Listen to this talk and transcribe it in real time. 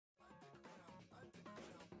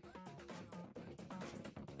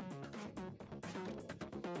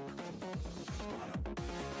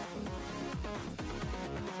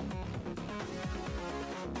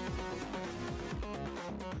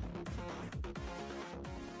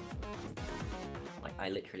Like, I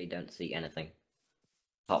literally don't see anything.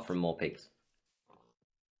 Apart from more pigs.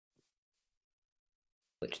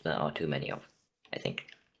 Which there are too many of, I think.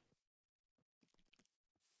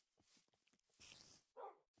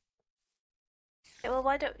 Yeah, well,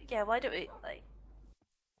 why don't we, like...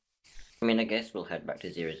 I mean, I guess we'll head back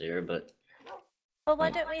to 0-0, but... Well,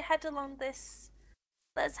 why don't we head along this...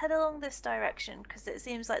 Let's head along this direction, because it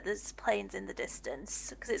seems like there's planes in the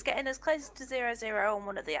distance. Because it's getting us closer to 0-0 on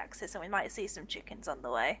one of the axes, and we might see some chickens on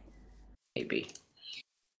the way. Maybe.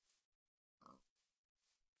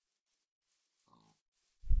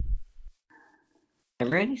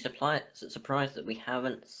 I'm really surprised that we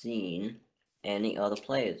haven't seen any other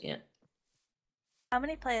players yet. How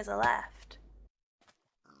many players are left?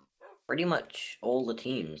 Pretty much all the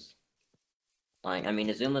teams. Like, I mean,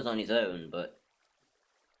 Azuma's on his own, but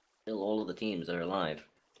still all of the teams are alive.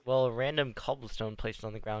 Well, a random cobblestone placed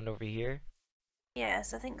on the ground over here.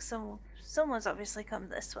 Yes, I think someone's obviously come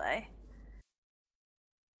this way.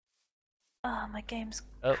 Oh, my game's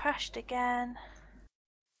crashed again.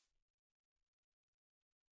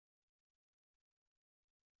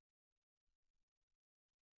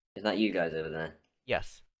 Is that you guys over there?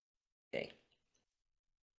 Yes. Okay.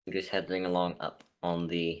 I'm just heading along up on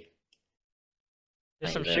the...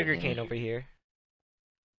 There's some sugarcane over here.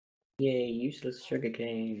 Yay, useless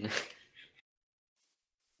sugarcane.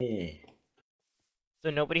 Yeah.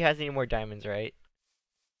 So nobody has any more diamonds, right?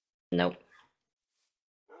 Nope.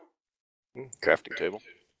 Crafting table.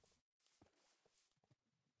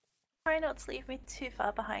 Try not to leave me too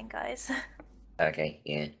far behind, guys. Okay,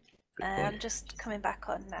 yeah. I'm just coming back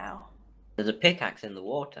on now. There's a pickaxe in the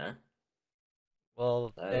water.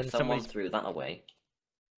 Well, So then someone threw that away.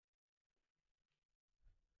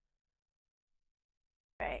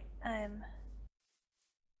 Right,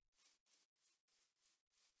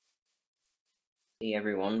 See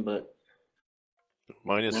everyone, but...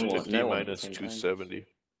 Minus No one- 50, no one at the minus same time. 270.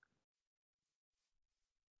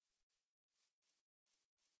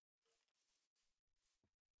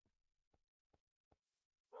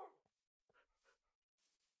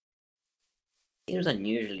 Seems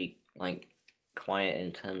unusually, like, quiet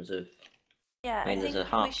in terms of... yeah, I mean, there's a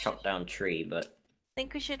half should... chopped down tree, but... I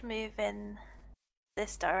think we should move in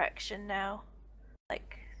this direction now.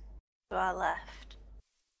 Like, to our left.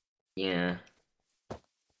 Yeah.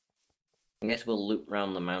 I guess we'll loop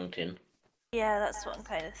round the mountain. Yeah, that's what I'm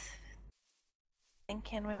kind of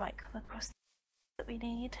thinking. We might come across that we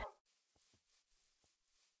need.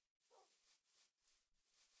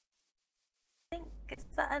 I think, is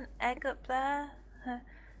that an egg up there?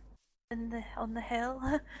 On the hill?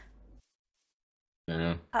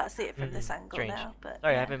 No. Can't see it from this angle Strange. now, but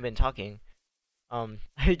Sorry, yeah. I haven't been talking. I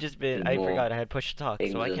forgot I had push to talk,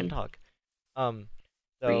 so I can talk. So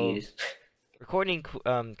Trees. recording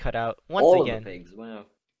cut out once All again. of the pigs, wow.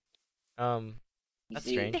 That's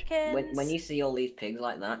see, strange. When you see all these pigs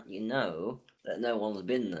like that, you know that no one's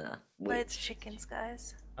been there. Loads of chickens,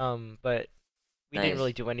 guys. But we didn't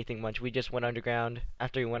really do anything much. We just went underground.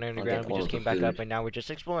 After we went underground, we just came back up, and now we're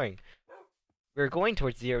just exploring. We were going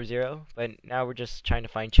towards 0-0, but now we're just trying to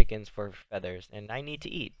find chickens for feathers, and I need to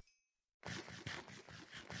eat.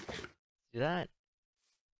 Do that.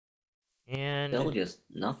 And... Still just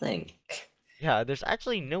nothing. Yeah, there's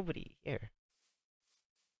actually nobody here.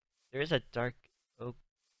 There is a dark oak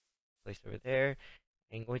place over there.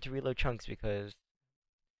 I'm going to reload chunks because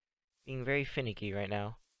being very finicky right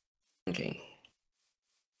now. Okay.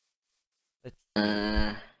 Let's...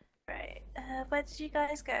 Right. Where did you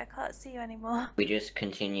guys go? I can't see you anymore. We just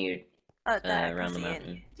continued around the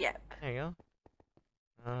mountain. Yep. There you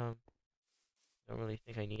go. Don't really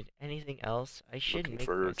think I need anything else. I should Looking make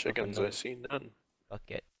for chickens, I see none.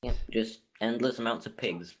 Bucket. Yep, just endless amounts of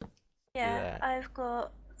pigs. Yeah, I've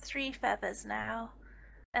got 3 feathers now.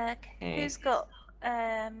 Who's got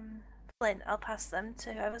flint? I'll pass them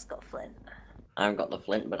to whoever's got flint. I've got the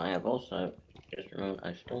flint, but I have also just remembered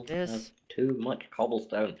I still have too much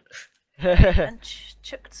cobblestone. And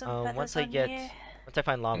chucked some feathers once on you. Once I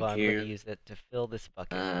find lava, I'm gonna use it to fill this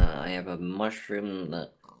bucket. I have a mushroom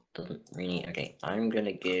that doesn't really... Okay, I'm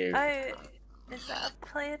gonna give... Oh, is that a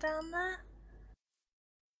player down there?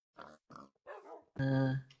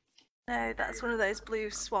 No, that's one of those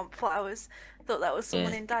blue swamp flowers. Thought that was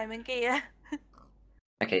someone in diamond gear.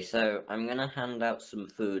 Okay, so I'm gonna hand out some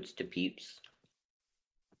foods to peeps.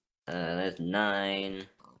 There's 9.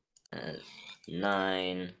 There's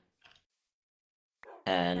 9.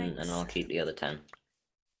 10, and I'll keep the other 10.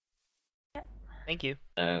 Yep. Thank you.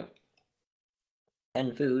 So,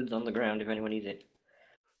 10 foods on the ground if anyone needs it.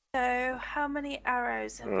 So, how many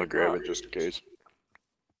arrows have I'll we grab got? it just in case.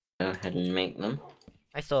 Go ahead and make them.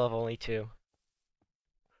 I still have only 2.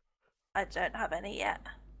 I don't have any yet.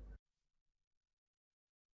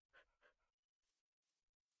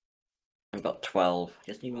 I've got 12.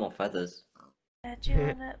 Just need more feathers. Do you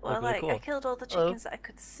wanna? Well, really like, I cool. killed all the Hello. chickens that I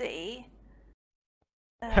could see.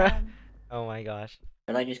 Oh my gosh.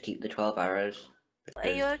 Should I just keep the 12 arrows? Are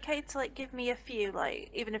you Because okay to like give me a few, like,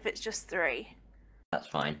 even if it's just 3? that's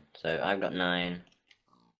fine. So I've got 9.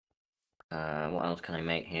 What else can I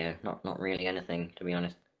make here? Not really anything, to be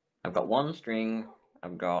honest. I've got 1 string.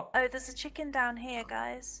 I've got... Oh, there's a chicken down here,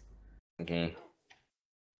 guys. Okay.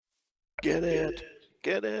 Get it!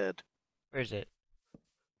 Get it! Where is it?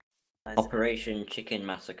 Oh, is it- Operation Chicken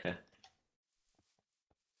Massacre.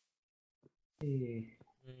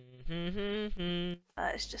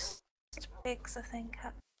 it's just pigs, I think.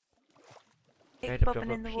 Pig Try to bobbing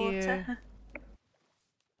jump in the up water.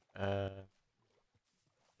 here.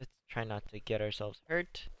 Let's try not to get ourselves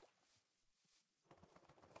hurt.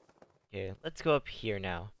 Okay, let's go up here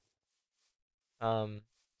now. So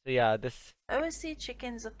yeah, this... I always see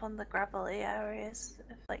chickens up on the gravelly areas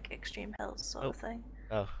of like extreme hills sort of thing.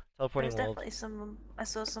 Oh, There's teleporting wolves. definitely some. I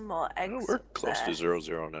saw some more Oh, eggs. we're up close there. to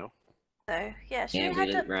 0-0 now. So yeah, should Yeah, we we head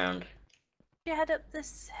loop up? round. Should we head up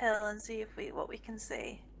this hill and see if what we can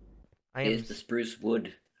see? I am... Here's the spruce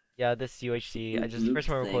wood. Yeah, this UHC, I just Loop first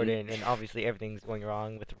time thing. recording, and obviously everything's going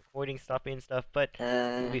wrong with the recording stopping and stuff, but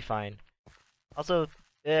we'll be fine. Also,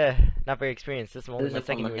 not very experienced. This is only Who's my up on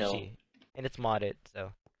second the hill? UHC, and it's modded,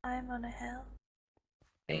 so I'm on a hill.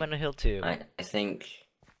 I'm on a hill too. I think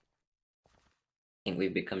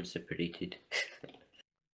we've become separated.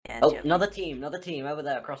 Yeah. Oh, another team over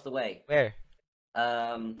there across the way. Where?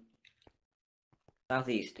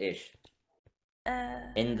 Southeast-ish.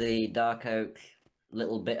 In In the dark oak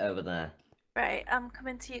little bit over there. right, I'm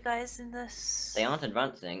coming to you guys in this. They aren't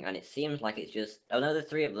advancing, and it seems like it's just... Oh no, there's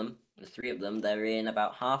 3 of them. There's 3 of them. They're in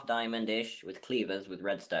about half diamond-ish with cleavers with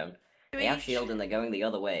redstone. They have shield and they're going the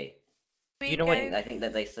other way. You know what- I think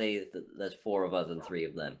that they say that there's 4 of us and 3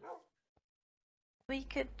 of them. We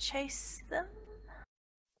could chase them.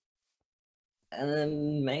 And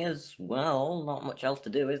then may as well. Not much else to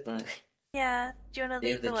do, is there? Yeah. Do you want to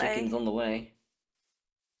Leave lead the the chickens way? on the way.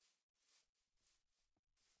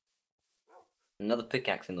 Another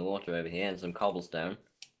pickaxe in the water over here and some cobblestone.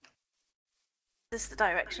 This is the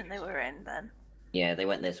direction they were in then. Yeah, they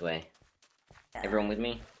went this way. Yeah. Everyone with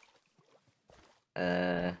me? XL.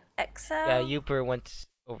 Yeah, Yooper went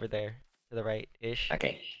over there to the right-ish.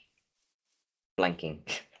 Okay. Blanking.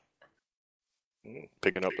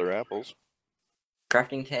 Picking up their apples.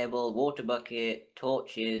 Crafting table, water bucket,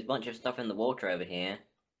 torches, bunch of stuff in the water over here.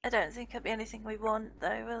 I don't think it'll be anything we want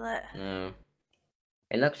though, will it? No.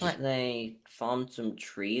 It looks like they farmed some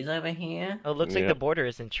trees over here. Oh, looks like Yeah. the border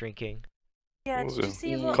isn't shrinking. Yeah. Those Did you are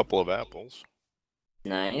see a a what? couple of apples.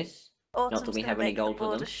 Nice. Autumn's that we gonna have any make gold the for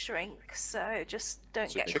border them. shrink, so just don't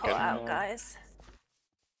It's a get chicken. caught out, guys.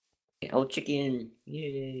 Oh, chicken!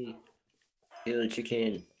 Yay! Kill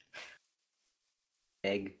chicken.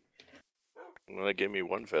 Egg. Well, that gave me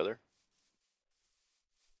 1 feather.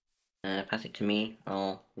 Pass it to me.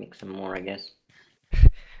 I'll make some more, I guess.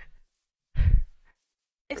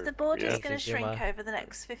 If the border's Yeah. gonna Thanks, Zuma. shrink over the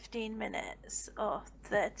next 15 minutes or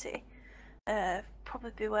 30,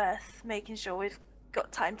 probably be worth making sure we've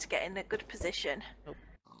got time to get in a good position.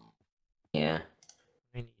 Yeah.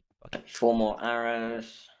 I need bucket. 4 more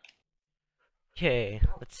arrows. Okay,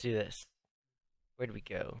 let's do this. Where do we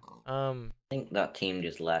go? I think that team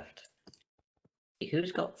just left.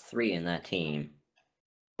 Who's got 3 in that team?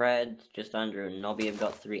 Fred, Just Andrew, and Nobby have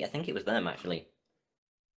got 3. I think it was them, actually.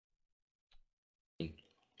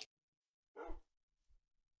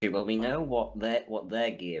 Well, we know what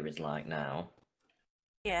their gear is like now.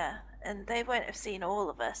 Yeah, and they won't have seen all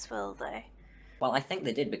of us, will they? Well, I think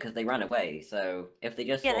they did because they ran away, so if they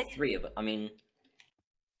just Yeah, saw they- 3 of... I mean,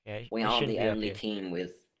 Yeah, we they aren't shouldn't the be up only here. team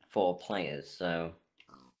with 4 players, so...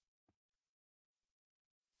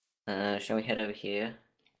 shall we head over here?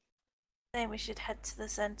 Then we should head to the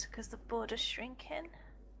centre because the border's shrinking.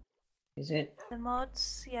 Is it? The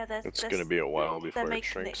mods, yeah, It's going to be a while before it making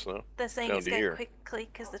shrinks, though. They're saying down it's to going here. quickly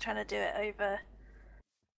because they're trying to do it over.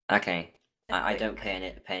 Okay. a I don't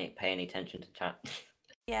quick- pay any attention to chat.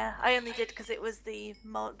 Yeah, I only did because it was the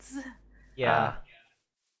mods. Yeah.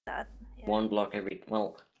 That, yeah. 1 block every...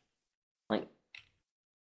 Well, like...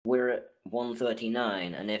 We're at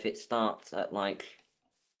 139, and if it starts at, like,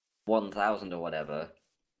 1,000 or whatever,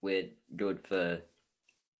 we're good for,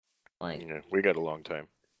 like... Yeah, we got a long time.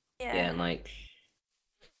 Yeah. Yeah, like...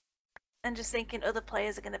 And just thinking other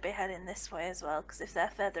players are going to be heading this way as well, because if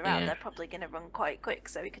they're further out, Yeah. they're probably going to run quite quick.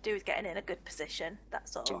 So we could do with getting in a good position.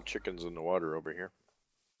 That's all. Some chickens in the water over here.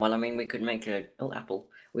 Well, I mean, we could make a apple.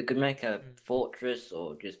 We could make a fortress,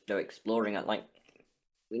 or just go exploring at like.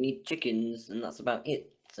 We need chickens, and that's about it.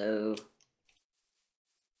 So,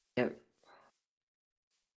 yeah,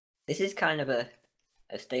 this is kind of a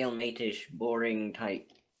stalemate-ish, boring type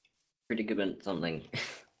predicament. Something.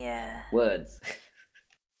 Yeah. Words.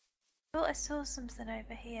 I thought I saw something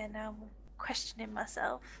over here. Now I'm questioning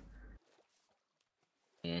myself.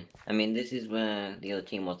 Yeah. I mean, this is where the other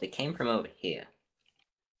team was. They came from over here.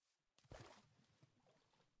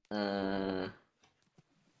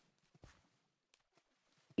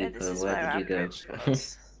 Yeah, this Yuka, is where where our did you go? bridge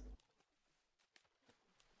was.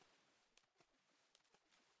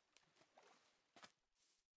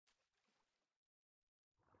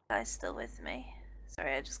 Guys, still with me?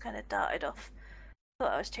 Sorry, I just kind of darted off.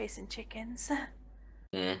 Thought I was chasing chickens.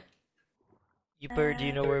 Yeah. Yooper, do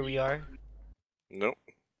you know where we are? Nope.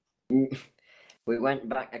 We went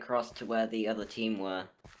back across to where the other team were,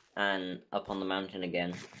 and up on the mountain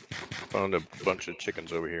again. Found a bunch of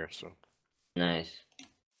chickens over here, so Nice.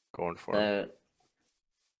 going for 'em. Do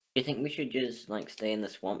you think we should just like stay in the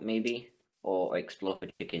swamp maybe, or explore for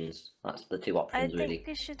chickens? That's the two I options think really.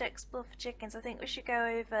 we should explore for chickens. I think we should go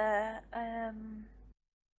over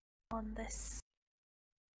on this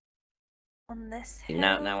hill.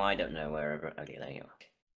 Now I don't know wherever. Okay, there you are.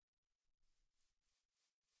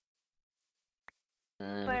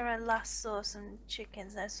 Where I last saw some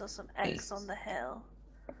chickens, I saw some eggs on the hill.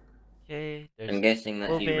 Okay, there's I'm guessing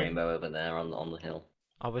that's you, Wolfin. Rainbow, over there on the hill.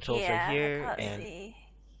 Orbitals Yeah, are here, I can't and see.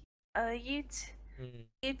 Hmm,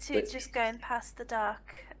 You two But- just going past the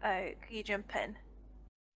dark oak. You jump in.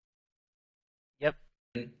 yep.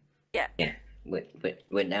 Yeah. Yeah,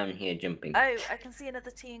 we're down here jumping. Oh, I can see another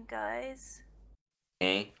team, guys.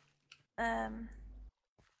 Okay,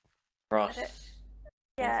 cross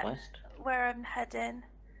yeah, northwest. where I'm heading.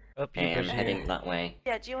 Up Okay, I'm Yooper's heading here. that way.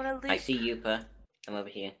 Yeah, do you want to loop? I see Yupa. I'm over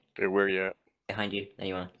here. Hey, where you at? Behind you. There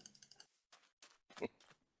you are.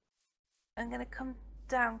 I'm gonna come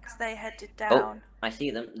down because they headed Oh, down. I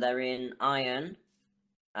see them. They're in iron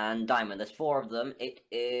and diamond. There's 4 of them. It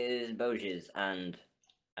is Boges and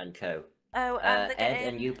co. Oh, and they're Ed getting.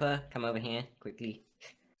 and Yupa, come over here quickly.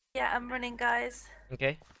 Yeah, I'm running, guys.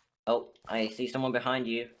 Okay. Oh, I see someone behind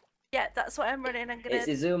you. Yeah, that's what I'm running. I'm gonna. It's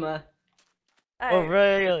Izuma. Oh,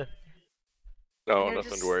 right. No, You're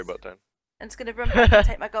nothing to worry just- about then. I'm just gonna run back and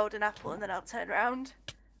take my golden apple, and then I'll turn around.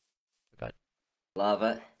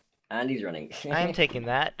 Lava. And he's running. I'm taking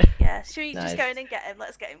that. Yeah, should we Nice. just go in and get him?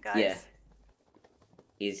 Let's get him, guys.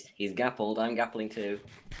 Yeah. He's gappled. I'm gappling too.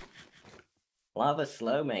 Lava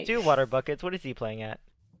slow, mate. 2 water buckets. What is he playing at?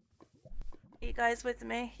 You guys with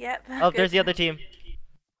me? Yep. Oh, there's good. the other team. They're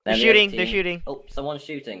They're the shooting. other They're team. shooting. Oh, someone's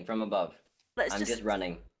shooting from above. Let's I'm just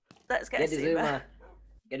running. Let's get, Get a Zuma. Izuma.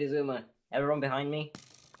 Get Izuma. Everyone behind me.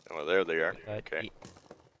 Oh, there they are. Okay.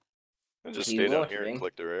 And just stay down here watering? and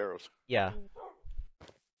collect their arrows. Yeah.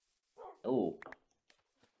 Oh.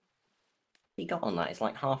 He got on that. It's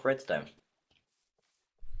like half redstone.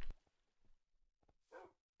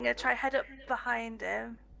 I'm gonna try head up behind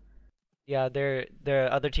him. Yeah, the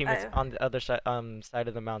other team is Oh. on the other side side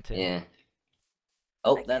of the mountain. Yeah.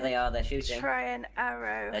 Oh, Okay. there they are. They're shooting. Try an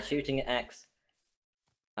arrow. They're shooting at X.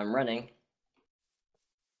 I'm running.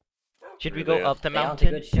 Should we Where go they up the They aren't a mountain?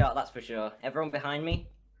 good shot, that's for sure. Everyone behind me?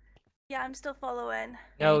 Yeah, I'm still following.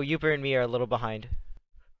 No, Yooper and me are a little behind.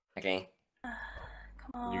 Okay.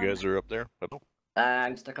 Come on. You guys are up there? Oh,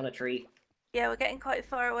 I'm stuck on a tree. Yeah, we're getting quite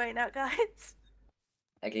far away now, guys.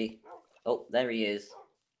 Okay. Oh, there he is.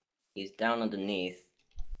 He's down underneath.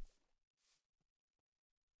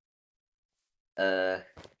 Where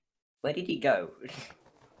did he go?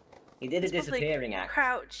 He did a He's probably disappearing act.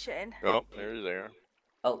 Crouching. oh, there they are.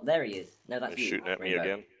 Oh, there he is. No, that's They're you. shooting at me Rainbow.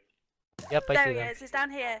 again. Yep, I There see he them. is. He's down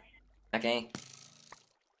here. Okay.